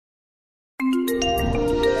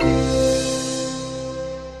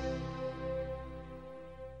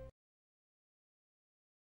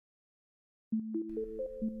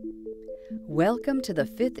Welcome to the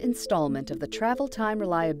 5th installment of the Travel Time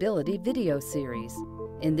Reliability video series.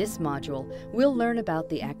 In this module, we'll learn about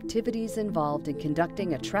the activities involved in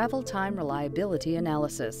conducting a travel time reliability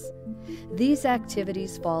analysis. These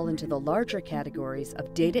activities fall into the larger categories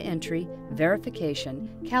of data entry, verification,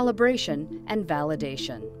 calibration, and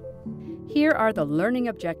validation. Here are the learning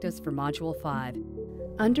objectives for Module 5.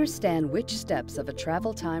 Understand which steps of a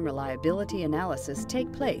travel time reliability analysis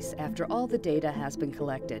take place after all the data has been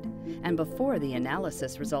collected and before the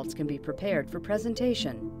analysis results can be prepared for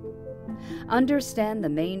presentation. Understand the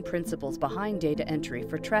main principles behind data entry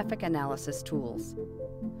for traffic analysis tools.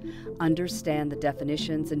 Understand the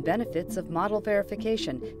definitions and benefits of model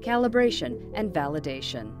verification, calibration, and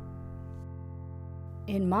validation.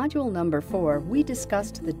 In Module number 4, we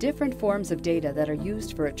discussed the different forms of data that are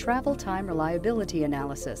used for a travel time reliability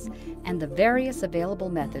analysis and the various available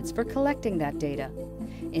methods for collecting that data.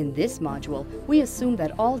 In this module, we assume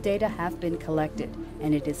that all data have been collected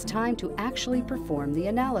and it is time to actually perform the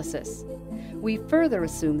analysis. We further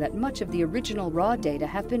assume that much of the original raw data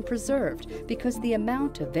have been preserved because the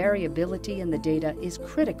amount of variability in the data is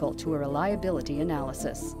critical to a reliability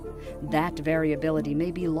analysis. That variability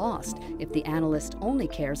may be lost if the analyst only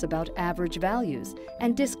cares about average values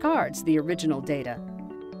and discards the original data.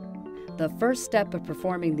 The first step of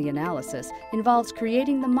performing the analysis involves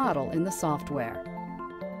creating the model in the software.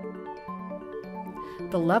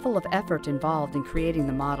 The level of effort involved in creating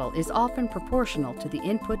the model is often proportional to the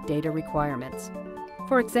input data requirements.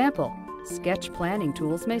 For example, sketch planning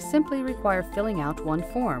tools may simply require filling out one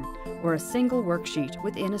form or a single worksheet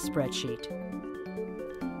within a spreadsheet.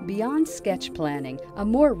 Beyond sketch planning, a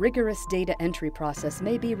more rigorous data entry process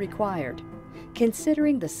may be required.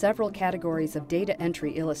 Considering the several categories of data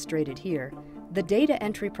entry illustrated here, the data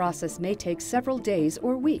entry process may take several days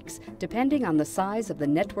or weeks, depending on the size of the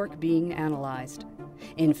network being analyzed.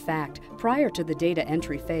 In fact, prior to the data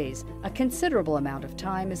entry phase, a considerable amount of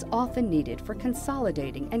time is often needed for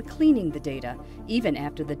consolidating and cleaning the data, even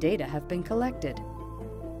after the data have been collected.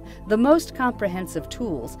 The most comprehensive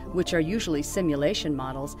tools, which are usually simulation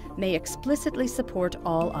models, may explicitly support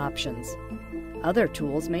all options. Other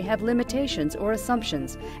tools may have limitations or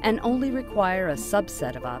assumptions and only require a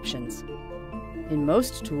subset of options. In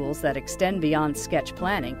most tools that extend beyond sketch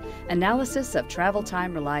planning, analysis of travel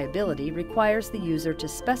time reliability requires the user to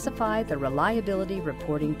specify the reliability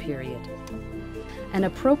reporting period. An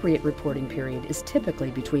appropriate reporting period is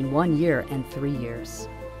typically between 1 year and 3 years.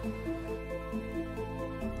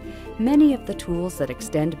 Many of the tools that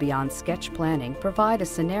extend beyond sketch planning provide a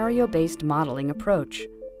scenario-based modeling approach.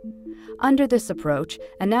 Under this approach,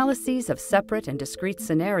 analyses of separate and discrete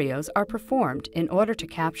scenarios are performed in order to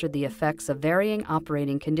capture the effects of varying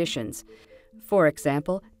operating conditions. For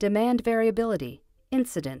example, demand variability,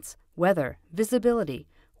 incidents, weather, visibility,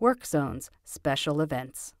 work zones, special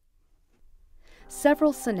events.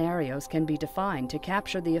 Several scenarios can be defined to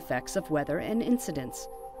capture the effects of weather and incidents.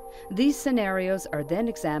 These scenarios are then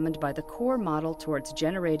examined by the core model towards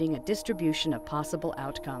generating a distribution of possible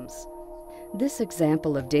outcomes. This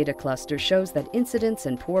example of data cluster shows that incidents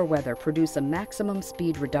and poor weather produce a maximum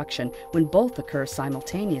speed reduction when both occur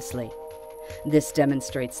simultaneously. This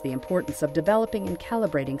demonstrates the importance of developing and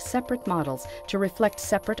calibrating separate models to reflect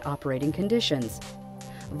separate operating conditions.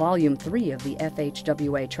 Volume 3 of the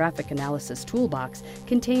FHWA Traffic Analysis Toolbox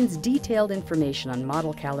contains detailed information on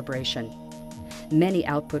model calibration. Many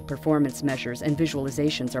output performance measures and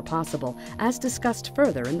visualizations are possible, as discussed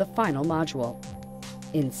further in the final module.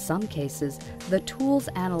 In some cases, the tools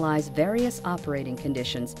analyze various operating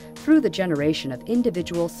conditions through the generation of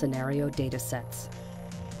individual scenario datasets.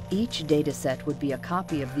 Each dataset would be a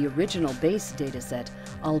copy of the original base dataset,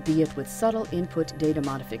 albeit with subtle input data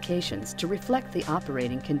modifications to reflect the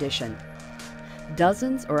operating condition.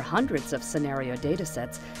 Dozens or hundreds of scenario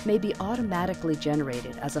datasets may be automatically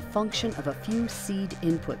generated as a function of a few seed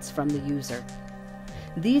inputs from the user.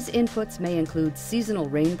 These inputs may include seasonal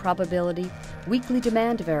rain probability, weekly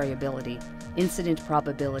demand variability, incident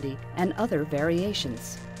probability, and other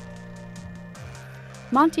variations.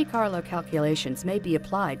 Monte Carlo calculations may be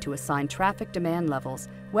applied to assign traffic demand levels,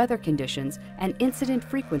 weather conditions, and incident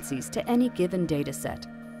frequencies to any given dataset.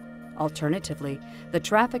 Alternatively, the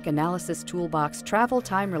Traffic Analysis Toolbox Travel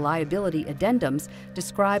Time Reliability Addendums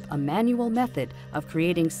describe a manual method of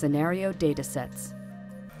creating scenario datasets.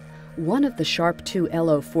 One of the SHRP2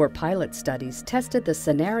 LO4 pilot studies tested the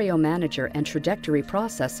Scenario Manager and Trajectory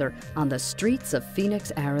Processor on the streets of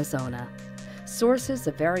Phoenix, Arizona. Sources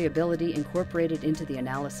of variability incorporated into the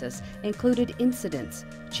analysis included incidents,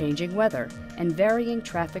 changing weather, and varying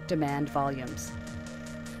traffic demand volumes.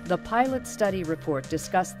 The pilot study report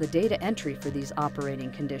discussed the data entry for these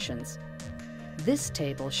operating conditions. This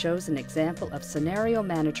table shows an example of Scenario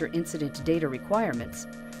Manager incident data requirements,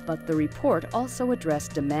 but the report also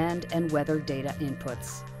addressed demand and weather data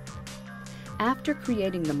inputs. After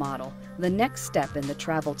creating the model, the next step in the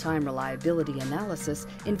travel time reliability analysis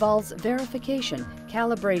involves verification,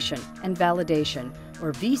 calibration, and validation,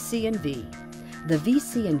 or VC&V. The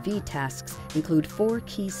VC&V tasks include 4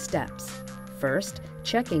 key steps. First,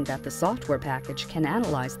 checking that the software package can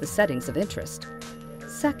analyze the settings of interest.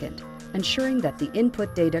 Second, ensuring that the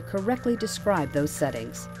input data correctly describe those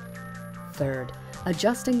settings. Third,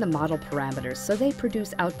 adjusting the model parameters so they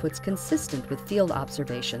produce outputs consistent with field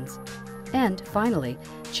observations. And finally,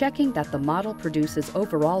 checking that the model produces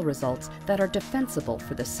overall results that are defensible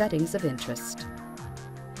for the settings of interest.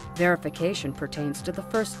 Verification pertains to the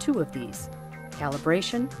first 2 of these,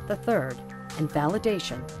 calibration, the third, and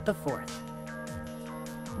validation, the fourth.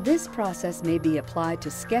 This process may be applied to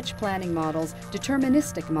sketch planning models,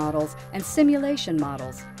 deterministic models, and simulation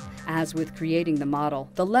models. As with creating the model,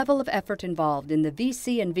 the level of effort involved in the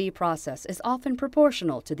VC&V process is often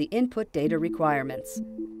proportional to the input data requirements.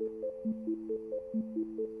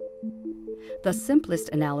 The simplest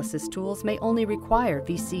analysis tools may only require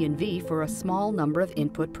VC&V for a small number of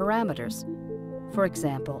input parameters. For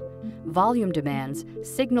example, volume demands,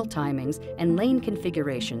 signal timings, and lane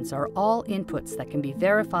configurations are all inputs that can be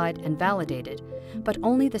verified and validated, but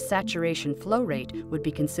only the saturation flow rate would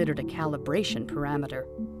be considered a calibration parameter.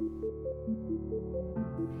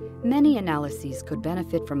 Many analyses could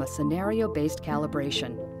benefit from a scenario-based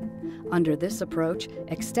calibration. Under this approach,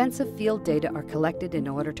 extensive field data are collected in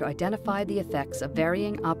order to identify the effects of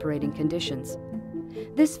varying operating conditions.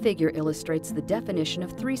 This figure illustrates the definition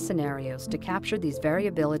of 3 scenarios to capture these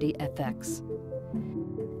variability effects.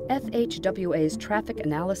 FHWA's Traffic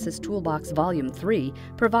Analysis Toolbox Volume 3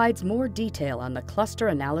 provides more detail on the cluster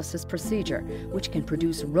analysis procedure, which can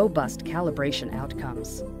produce robust calibration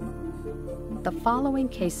outcomes. The following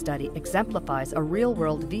case study exemplifies a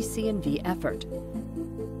real-world VC&V effort.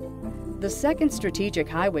 The Second Strategic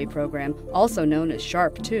Highway Program, also known as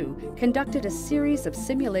SHRP2, conducted a series of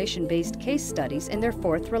simulation-based case studies in their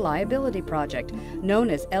 4th reliability project,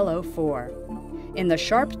 known as LO4. In the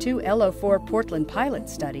SHRP2 LO4 Portland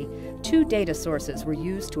pilot study, 2 data sources were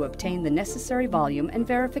used to obtain the necessary volume and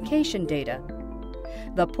verification data.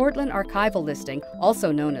 The Portland Archival Listing,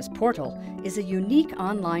 also known as Portal, is a unique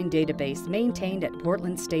online database maintained at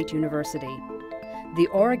Portland State University. The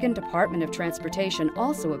Oregon Department of Transportation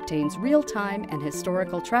also obtains real-time and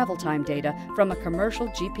historical travel time data from a commercial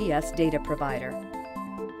GPS data provider.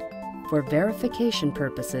 For verification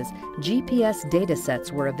purposes, GPS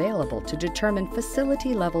datasets were available to determine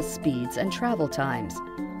facility-level speeds and travel times.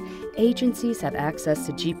 Agencies have access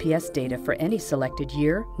to GPS data for any selected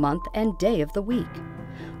year, month, and day of the week.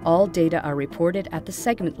 All data are reported at the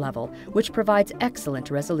segment level, which provides excellent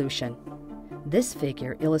resolution. This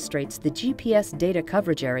figure illustrates the GPS data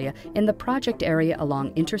coverage area in the project area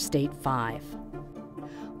along Interstate 5.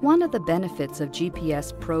 One of the benefits of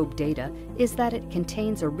GPS probe data is that it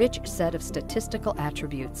contains a rich set of statistical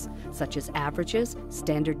attributes, such as averages,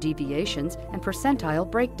 standard deviations, and percentile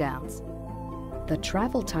breakdowns. The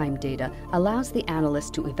travel time data allows the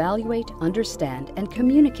analyst to evaluate, understand, and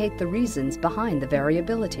communicate the reasons behind the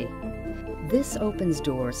variability. This opens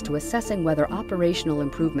doors to assessing whether operational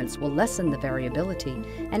improvements will lessen the variability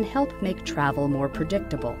and help make travel more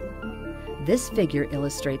predictable. This figure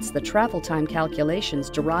illustrates the travel time calculations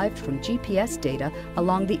derived from GPS data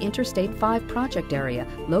along the Interstate 5 project area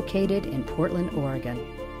located in Portland, Oregon.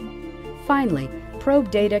 Finally,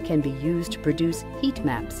 probe data can be used to produce heat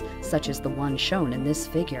maps, such as the one shown in this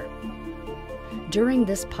figure. During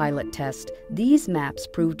this pilot test, these maps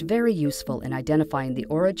proved very useful in identifying the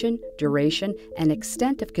origin, duration, and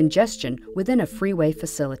extent of congestion within a freeway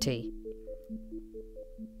facility.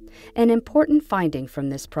 An important finding from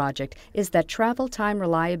this project is that travel time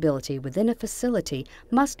reliability within a facility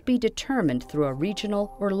must be determined through a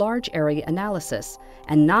regional or large area analysis,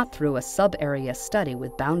 and not through a sub-area study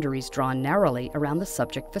with boundaries drawn narrowly around the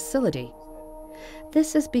subject facility.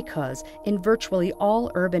 This is because in virtually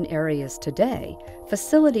all urban areas today,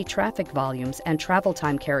 facility traffic volumes and travel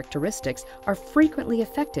time characteristics are frequently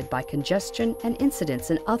affected by congestion and incidents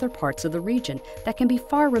in other parts of the region that can be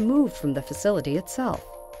far removed from the facility itself.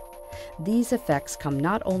 These effects come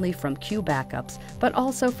not only from queue backups, but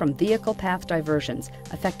also from vehicle path diversions,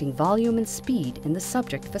 affecting volume and speed in the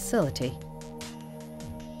subject facility.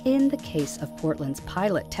 In the case of Portland's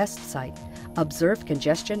pilot test site, observed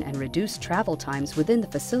congestion and reduced travel times within the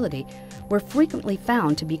facility were frequently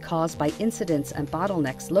found to be caused by incidents and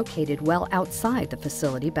bottlenecks located well outside the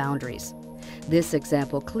facility boundaries. This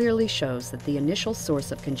example clearly shows that the initial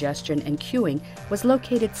source of congestion and queuing was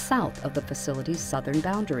located south of the facility's southern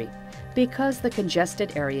boundary, because the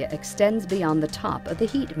congested area extends beyond the top of the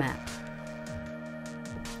heat map.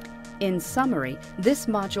 In summary, this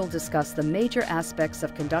module discussed the major aspects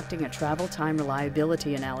of conducting a travel time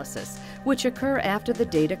reliability analysis, which occur after the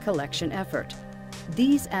data collection effort.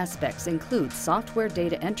 These aspects include software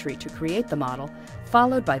data entry to create the model,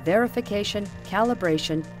 followed by verification,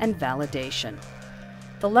 calibration, and validation.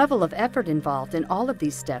 The level of effort involved in all of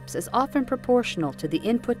these steps is often proportional to the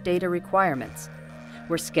input data requirements.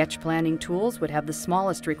 Where sketch planning tools would have the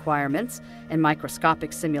smallest requirements and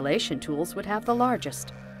microscopic simulation tools would have the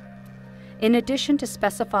largest. In addition to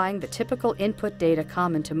specifying the typical input data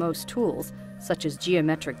common to most tools, such as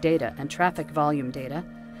geometric data and traffic volume data,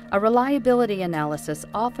 a reliability analysis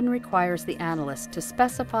often requires the analyst to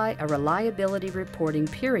specify a reliability reporting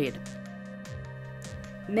period.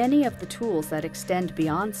 Many of the tools that extend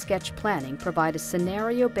beyond sketch planning provide a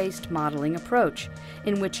scenario-based modeling approach,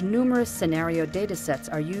 in which numerous scenario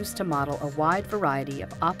datasets are used to model a wide variety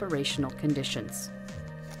of operational conditions.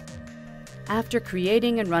 After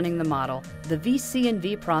creating and running the model, the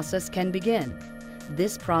VC&V process can begin.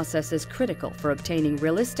 This process is critical for obtaining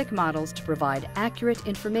realistic models to provide accurate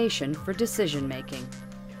information for decision-making.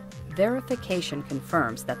 Verification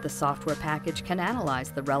confirms that the software package can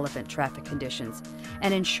analyze the relevant traffic conditions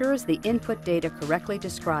and ensures the input data correctly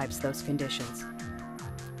describes those conditions.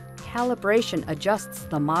 Calibration adjusts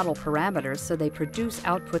the model parameters so they produce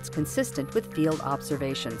outputs consistent with field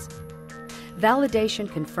observations. Validation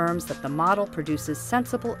confirms that the model produces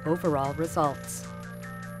sensible overall results.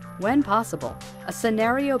 When possible, a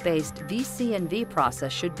scenario-based VC&V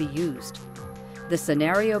process should be used. The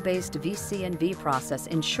scenario-based VC&V process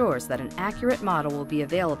ensures that an accurate model will be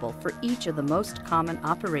available for each of the most common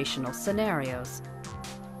operational scenarios.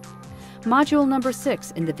 Module number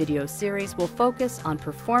 6 in the video series will focus on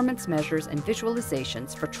performance measures and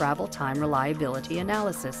visualizations for travel time reliability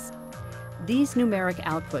analysis. These numeric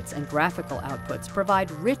outputs and graphical outputs provide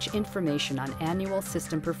rich information on annual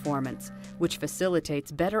system performance, which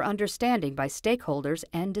facilitates better understanding by stakeholders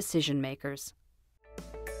and decision makers.